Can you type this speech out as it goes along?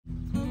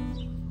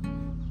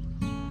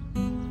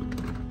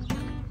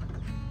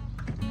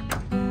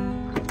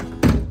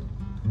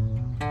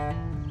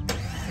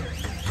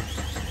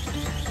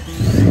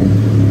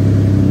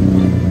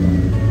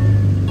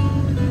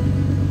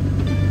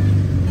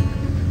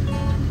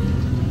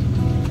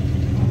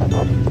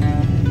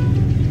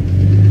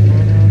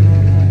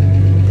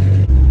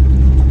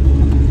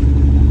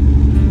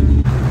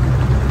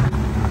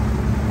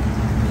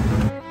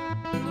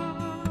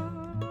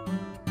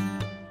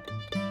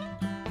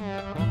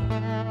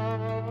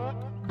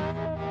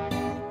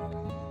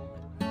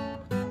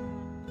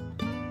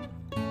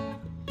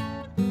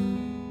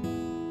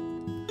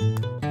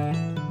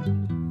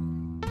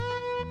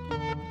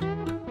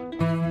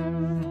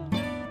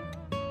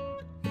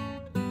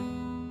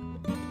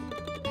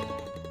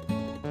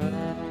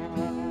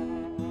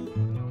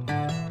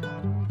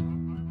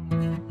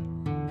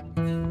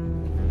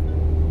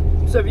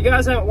So if you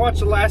guys haven't watched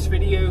the last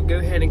video, go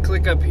ahead and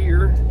click up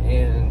here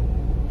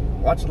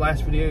and watch the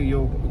last video.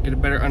 You'll get a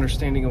better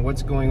understanding of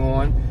what's going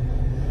on.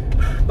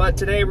 But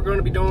today we're going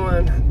to be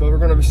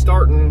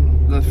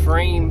starting the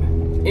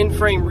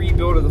in-frame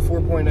rebuild of the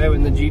 4.0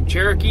 in the Jeep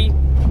Cherokee.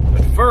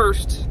 But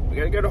first, we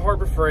got to go to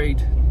Harbor Freight,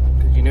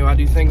 because you know I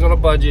do things on a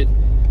budget,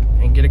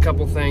 and get a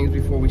couple things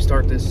before we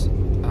start this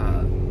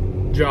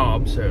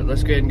job. So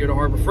let's go ahead and go to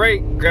Harbor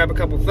Freight, grab a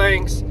couple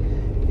things,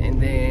 and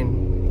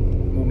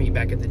then we'll meet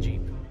back at the Jeep.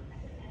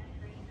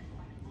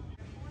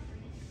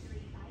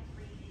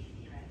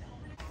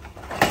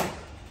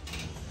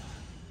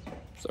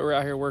 So we're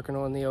out here working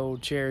on the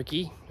old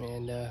Cherokee,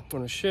 and I'm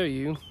going to show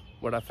you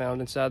what I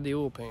found inside the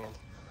oil pan.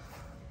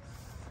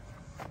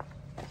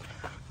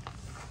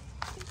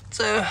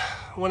 So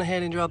I went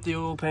ahead and dropped the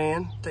oil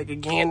pan, take a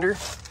gander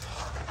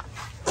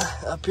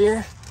up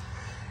here,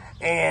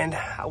 and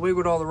I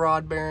wiggled all the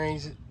rod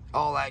bearings,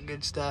 all that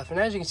good stuff. And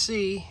as you can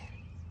see,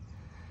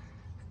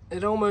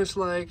 it almost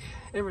like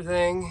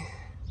everything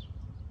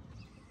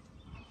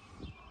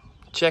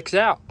checks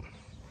out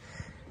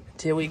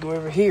until we go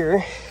over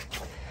here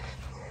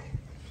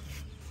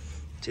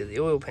to the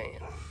oil pan.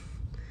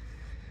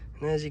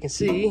 And as you can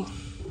see,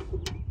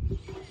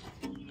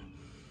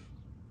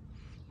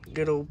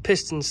 good old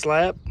piston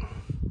slap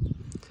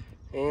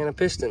and a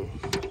piston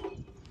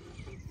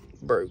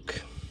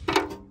broke.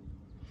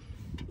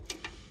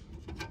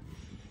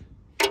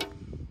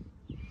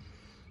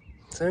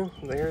 So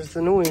there's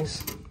the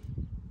noise.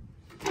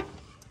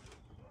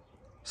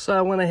 So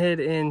I went ahead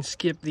and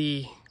skipped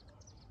the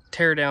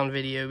teardown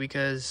video,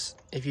 because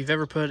if you've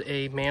ever put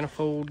a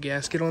manifold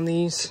gasket on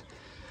these,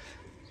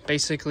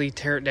 basically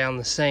tear it down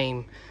the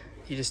same.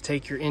 You just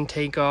take your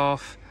intake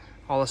off,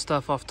 all the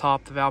stuff off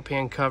top, the valve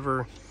pan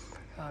cover,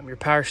 your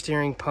power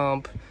steering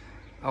pump,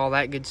 all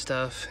that good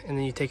stuff, and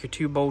then you take your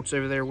two bolts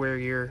over there where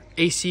your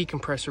AC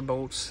compressor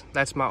bolts.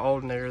 That's my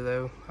alternator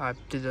though. I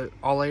did the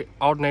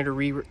alternator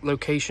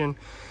relocation,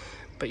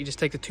 but you just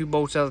take the two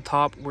bolts out of the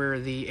top where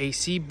the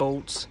AC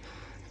bolts,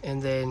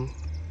 and then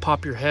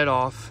pop your head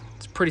off.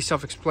 It's pretty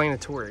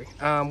self-explanatory.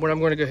 What I'm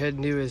going to go ahead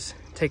and do is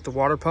take the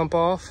water pump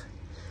off,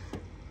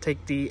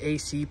 take the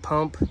AC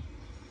pump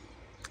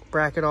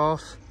bracket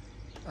off,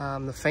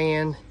 the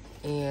fan,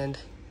 and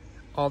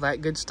all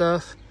that good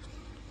stuff.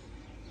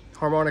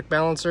 Harmonic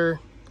balancer,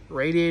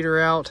 radiator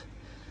out,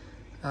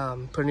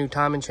 put a new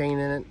timing chain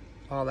in it,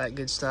 all that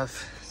good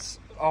stuff. It's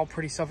all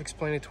pretty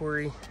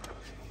self-explanatory.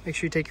 Make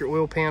sure you take your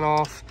oil pan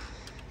off.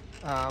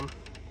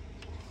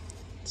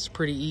 It's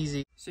pretty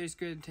easy. So just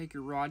go ahead and take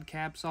your rod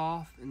caps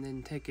off, and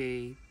then take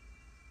a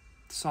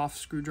soft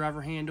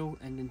screwdriver handle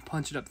and then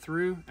punch it up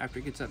through. After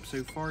it gets up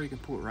so far, you can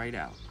pull it right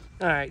out.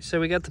 All right, so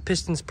we got the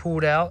pistons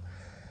pulled out,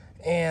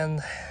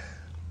 and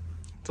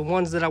the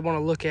ones that I want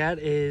to look at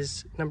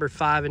is number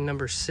 5 and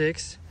number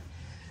 6.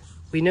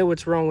 We know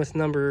what's wrong with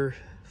number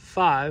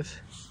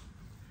 5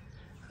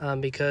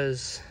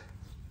 because,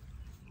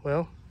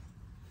 well,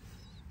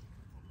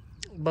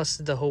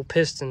 busted the whole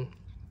piston.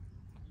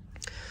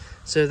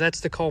 So that's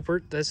the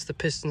culprit. That's the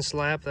piston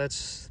slap.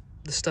 That's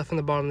the stuff in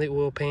the bottom of the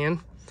oil pan.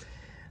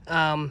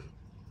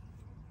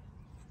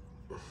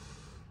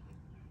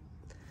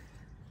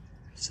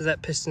 So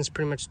that piston's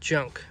pretty much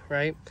junk,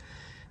 right?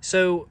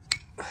 So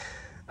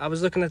I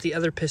was looking at the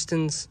other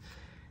pistons,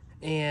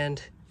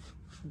 and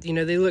you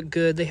know, they look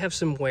good. They have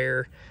some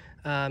wear.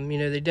 You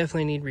know, they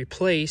definitely need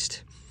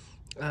replaced.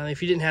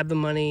 If you didn't have the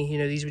money, you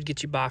know, these would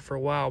get you by for a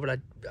while, but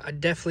I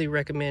definitely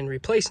recommend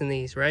replacing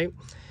these, right?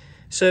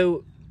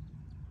 So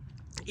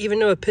even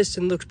though a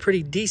piston looks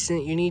pretty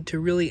decent, you need to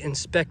really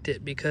inspect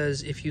it,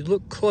 because if you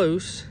look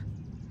close,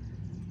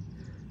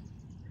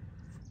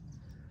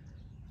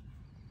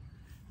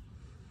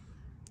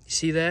 you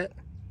see that?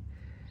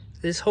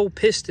 This whole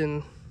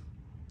piston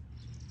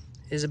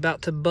is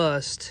about to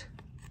bust,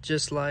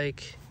 just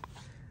like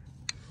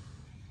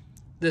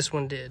this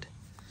one did.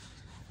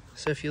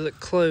 So if you look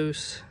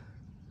close,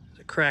 there's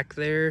a crack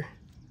there,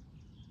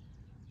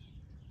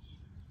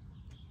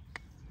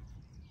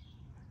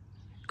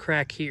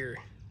 crack here.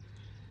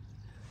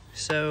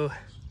 So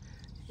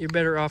you're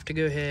better off to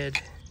go ahead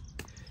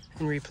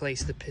and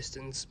replace the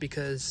pistons,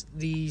 because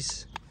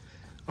these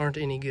aren't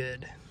any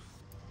good.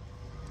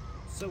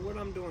 So what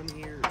I'm doing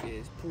here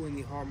is pulling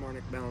the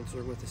harmonic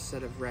balancer with a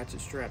set of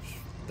ratchet straps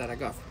that I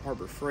got from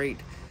Harbor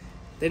Freight.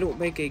 They don't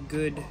make a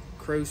good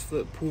crow's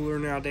foot puller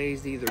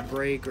nowadays. They either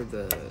break or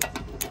the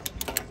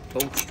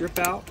bolts strip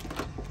out.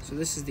 So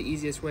this is the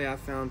easiest way I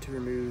found to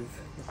remove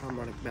the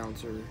harmonic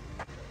balancer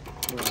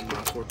on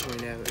my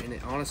 4.0, and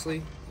it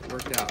honestly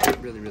worked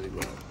out really, really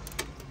well.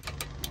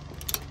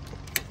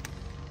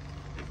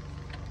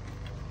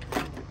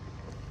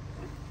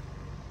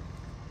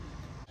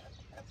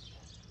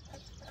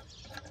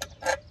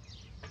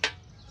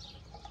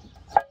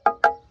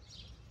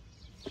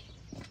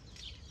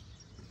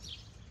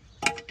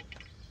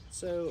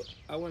 So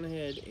I went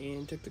ahead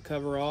and took the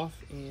cover off,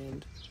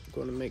 and I'm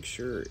going to make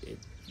sure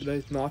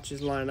both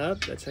notches line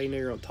up. That's how you know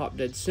you're on top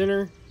dead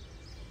center.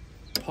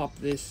 Pop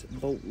this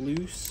bolt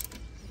loose,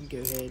 and go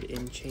ahead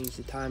and change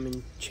the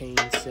timing chain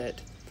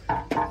set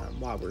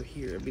while we're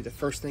here. It'll be the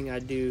first thing I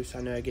do, so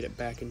I know I get it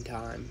back in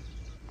time.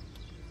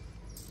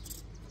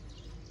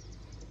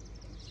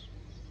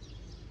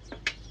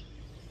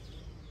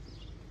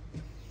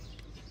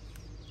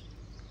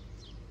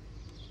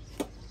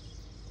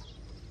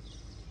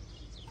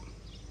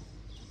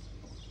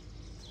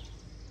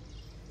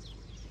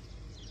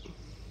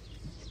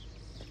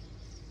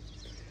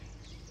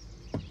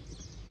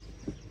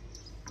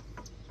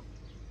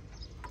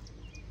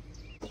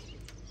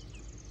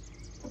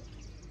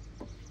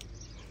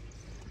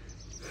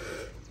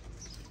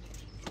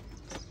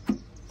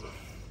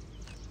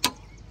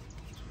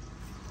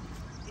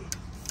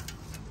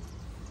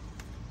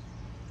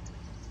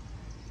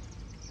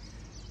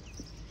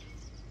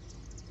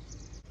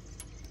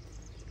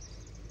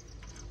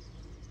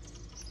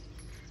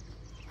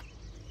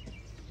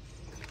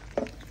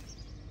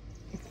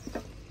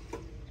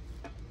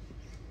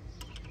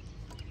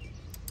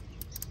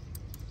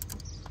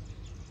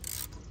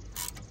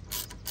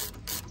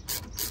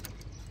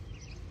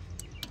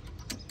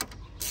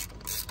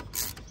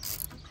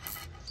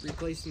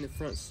 Replacing the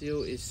front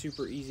seal is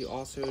super easy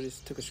also.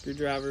 Just took a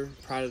screwdriver,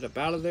 pried it up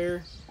out of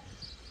there.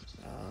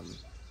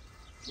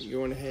 You're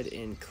going ahead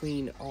and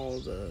clean all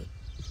the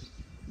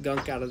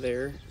gunk out of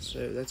there.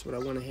 So that's what I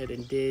went ahead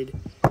and did.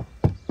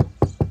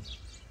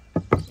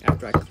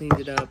 After I cleaned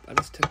it up, I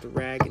just took the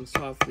rag and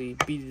softly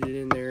beat it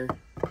in there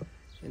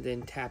and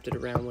then tapped it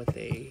around with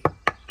a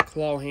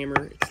claw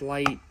hammer. It's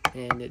light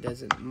and it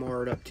doesn't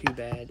mar it up too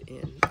bad,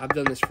 and I've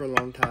done this for a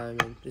long time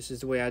and this is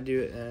the way I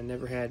do it, and I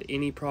never had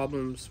any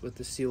problems with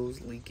the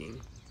seals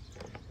leaking.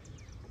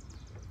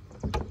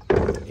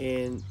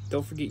 And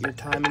don't forget your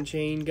timing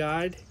chain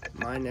guide.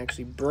 Mine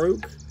actually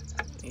broke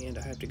and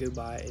I have to go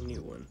buy a new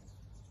one.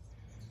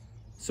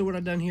 So what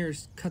I've done here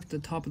is cut the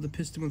top of the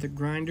piston with a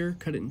grinder,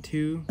 cut it in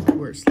two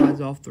where it slides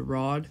off the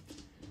rod.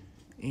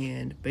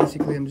 And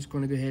basically I'm just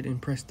going to go ahead and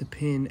press the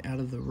pin out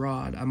of the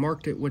rod. I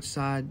marked it which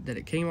side that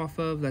it came off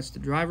of. That's the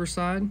driver's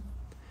side.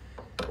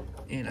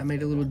 And I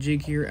made a little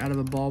jig here out of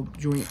a ball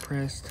joint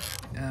pressed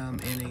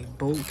and a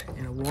bolt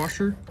and a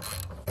washer.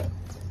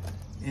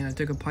 And I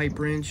took a pipe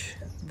wrench.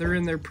 They're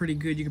in there pretty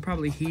good. You could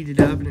probably heat it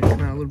up and it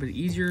come out a little bit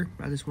easier.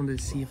 I just wanted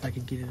to see if I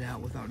could get it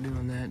out without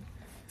doing that.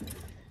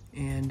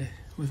 And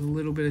with a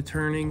little bit of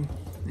turning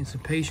and some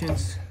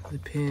patience, the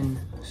pin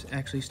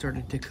actually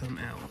started to come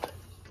out.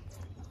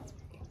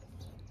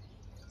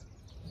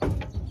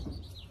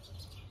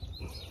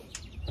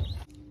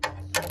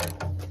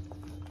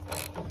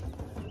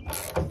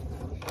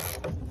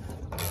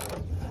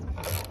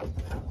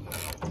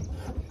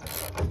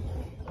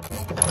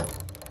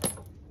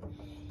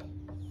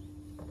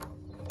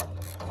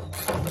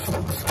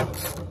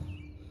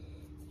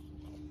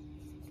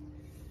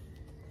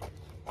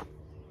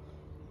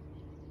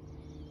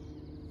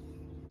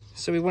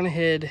 So we went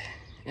ahead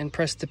and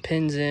pressed the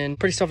pins in.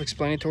 Pretty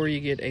self-explanatory.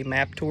 You get a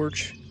map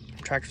torch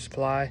from Tractor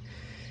Supply,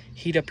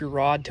 heat up your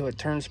rod till it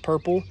turns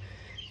purple,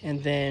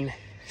 and then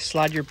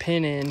slide your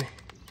pin in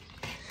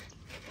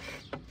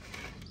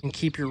and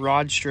keep your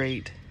rod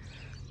straight.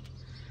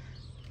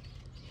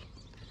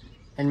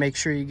 And make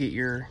sure you get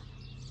your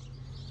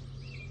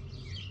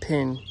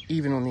pin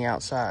even on the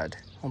outside,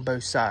 on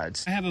both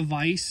sides. I have a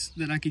vise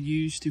that I could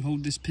use to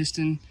hold this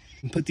piston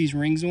and put these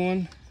rings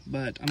on,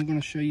 but I'm going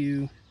to show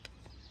you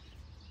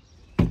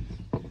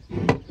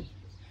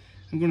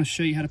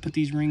how to put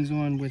these rings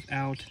on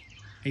without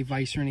a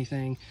vise or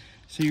anything.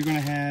 So you're going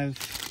to have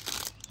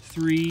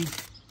 3,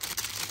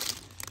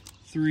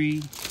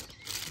 3,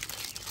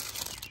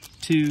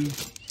 2,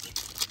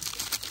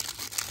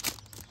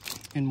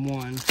 and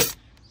 1. So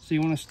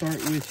you want to start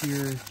with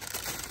your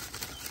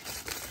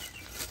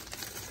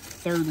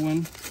third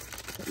one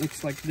that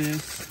looks like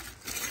this.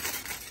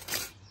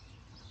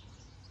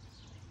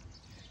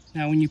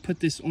 Now when you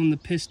put this on the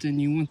piston,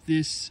 you want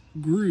this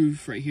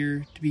groove right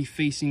here to be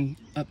facing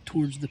up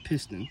towards the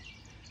piston.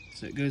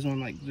 So it goes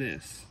on like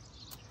this.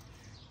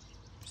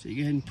 So you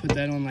go ahead and put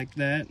that on like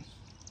that.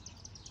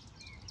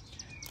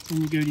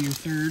 Then you go to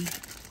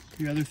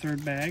your other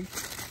third bag.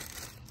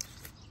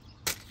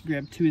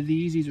 Grab 2 of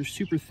these. These are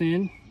super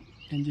thin,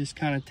 and just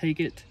kind of take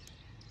it.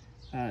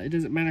 It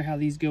doesn't matter how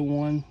these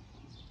go on.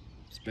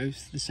 It's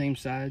both the same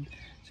side.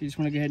 So you just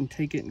want to go ahead and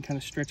take it and kind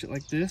of stretch it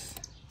like this.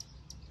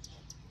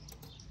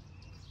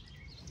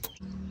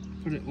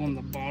 Put it on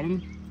the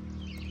bottom.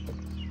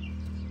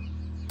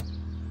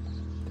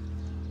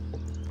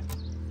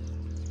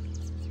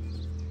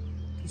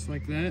 Just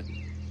like that.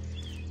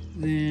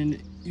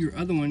 Then your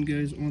other one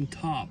goes on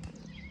top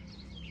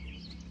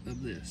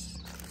of this.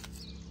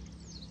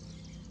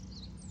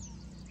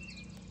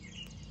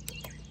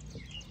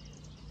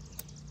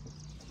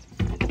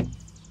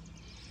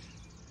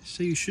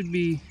 So you should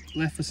be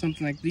left with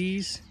something like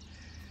these.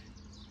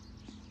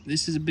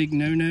 This is a big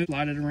no-no.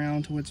 Slide it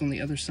around to what's on the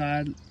other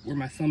side where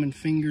my thumb and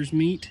fingers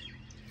meet.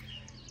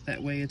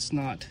 That way it's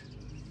not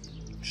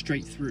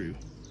straight through.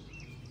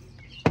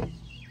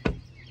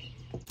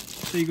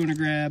 So you're going to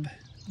grab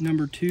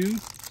number 2.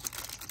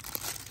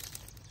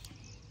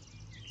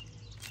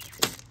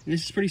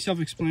 This is pretty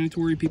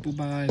self-explanatory. People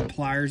buy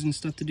pliers and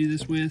stuff to do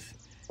this with.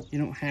 You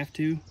don't have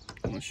to.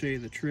 I'm going to show you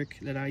the trick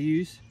that I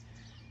use.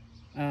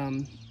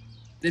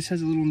 This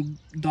has a little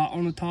dot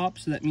on the top,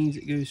 so that means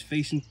it goes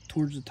facing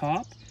towards the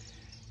top.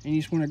 And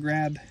you just want to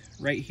grab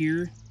right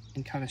here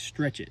and kind of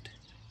stretch it.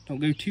 Don't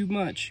go too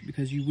much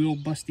because you will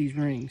bust these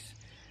rings.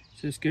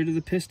 So just go to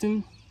the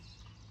piston,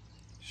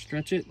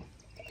 stretch it.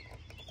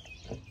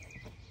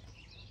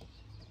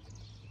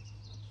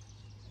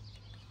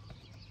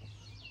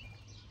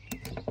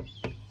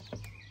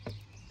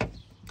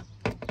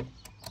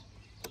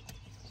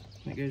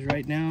 It goes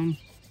right down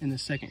in the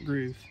second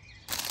groove.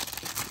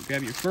 You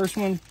grab your first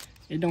one.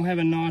 It don't have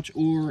a notch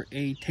or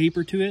a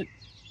taper to it,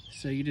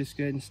 so you just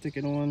go ahead and stick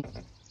it on.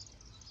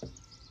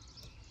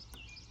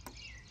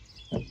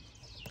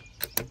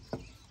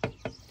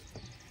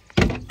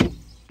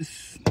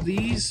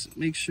 These,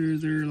 make sure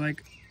they're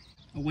like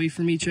away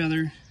from each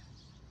other,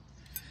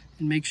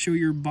 and make sure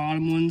your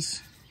bottom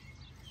ones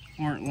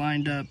aren't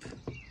lined up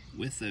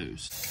with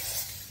those.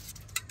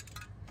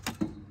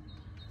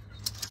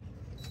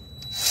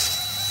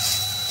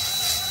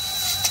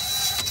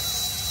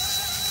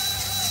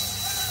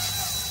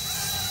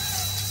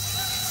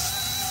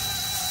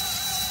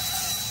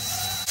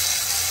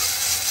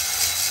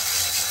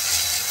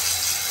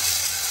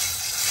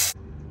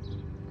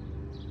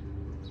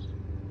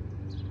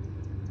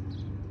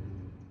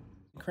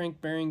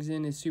 Crank bearings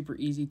in is super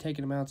easy.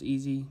 Taking them out's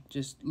easy.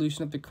 Just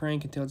loosen up the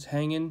crank until it's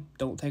hanging.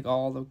 Don't take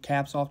all the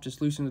caps off,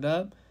 just loosen it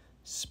up,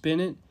 spin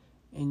it,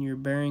 and your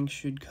bearing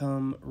should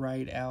come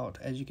right out,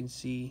 as you can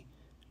see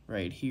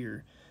right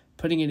here.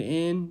 Putting it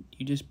in,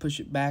 you just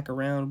push it back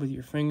around with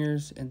your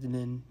fingers, and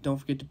then don't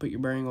forget to put your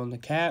bearing on the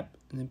cap,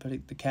 and then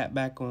put the cap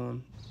back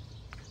on.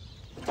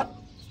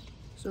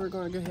 So we're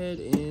going to go ahead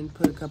and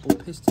put a couple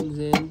pistons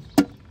in.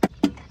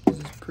 This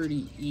is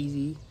pretty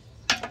easy.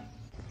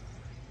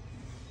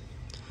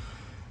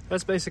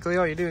 That's basically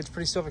all you do. It's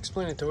pretty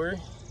self-explanatory.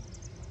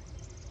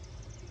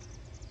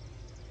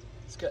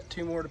 It's got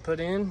 2 more to put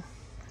in,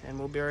 and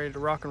we'll be ready to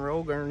rock and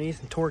roll, go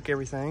underneath and torque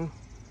everything.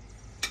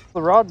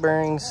 The rod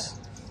bearings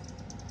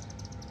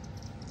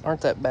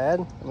aren't that bad.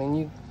 I mean,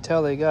 you can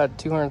tell they got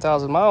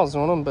 200,000 miles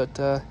on them,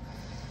 but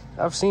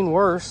I've seen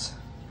worse.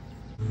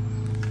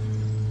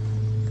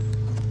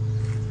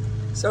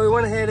 So we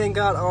went ahead and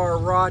got our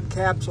rod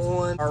caps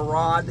on, our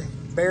rod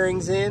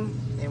bearings in,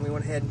 and we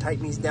went ahead and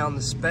tightened these down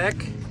the spec.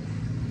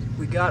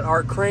 We got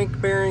our crank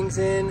bearings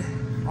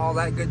in, all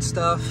that good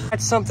stuff.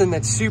 That's something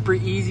that's super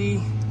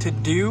easy to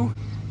do.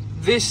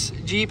 This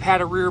Jeep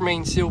had a rear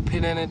main seal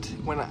pin in it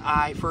when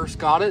I first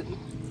got it,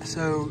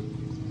 so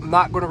I'm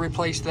not going to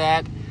replace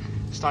that.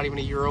 It's not even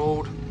a year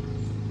old.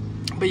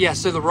 But yeah,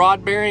 so the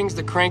rod bearings,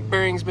 the crank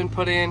bearings been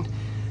put in.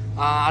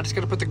 I just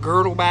got to put the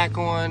girdle back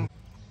on.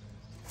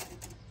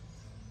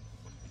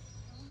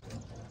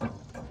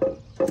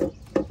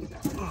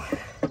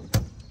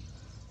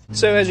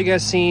 So as you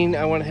guys seen,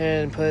 I went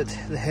ahead and put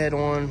the head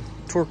on,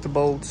 torqued the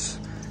bolts,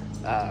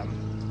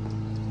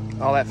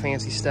 all that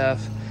fancy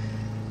stuff.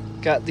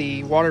 Got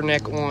the water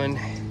neck on.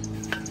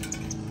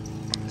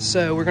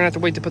 So we're gonna have to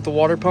wait to put the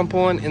water pump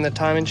on and the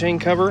timing chain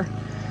cover,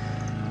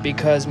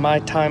 because my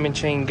timing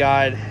chain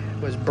guide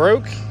was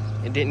broke.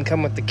 It didn't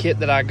come with the kit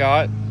that I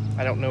got.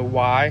 I don't know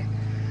why.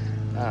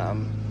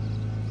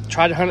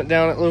 Tried to hunt it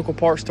down at local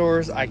parts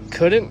stores. I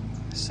couldn't.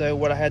 So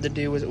what I had to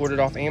do was order it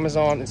off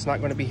Amazon. It's not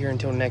going to be here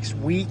until next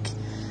week.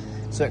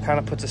 So it kind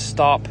of puts a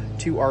stop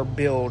to our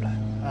build.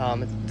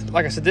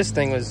 Like I said, this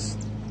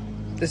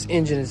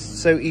engine is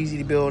so easy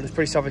to build. It's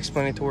pretty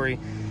self-explanatory.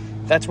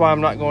 That's why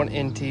I'm not going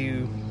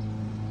into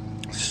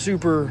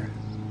super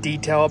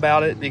detail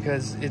about it,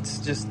 because it's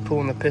just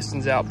pulling the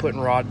pistons out,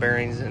 putting rod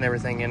bearings and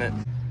everything in it.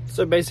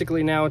 So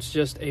basically now it's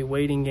just a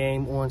waiting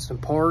game on some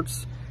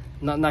parts.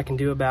 Nothing I can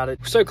do about it.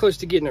 We're so close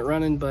to getting it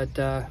running, but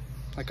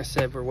like I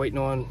said, we're waiting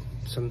on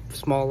some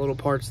small little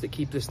parts that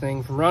keep this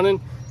thing from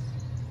running.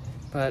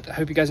 But I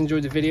hope you guys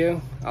enjoyed the video.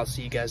 I'll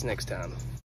see you guys next time.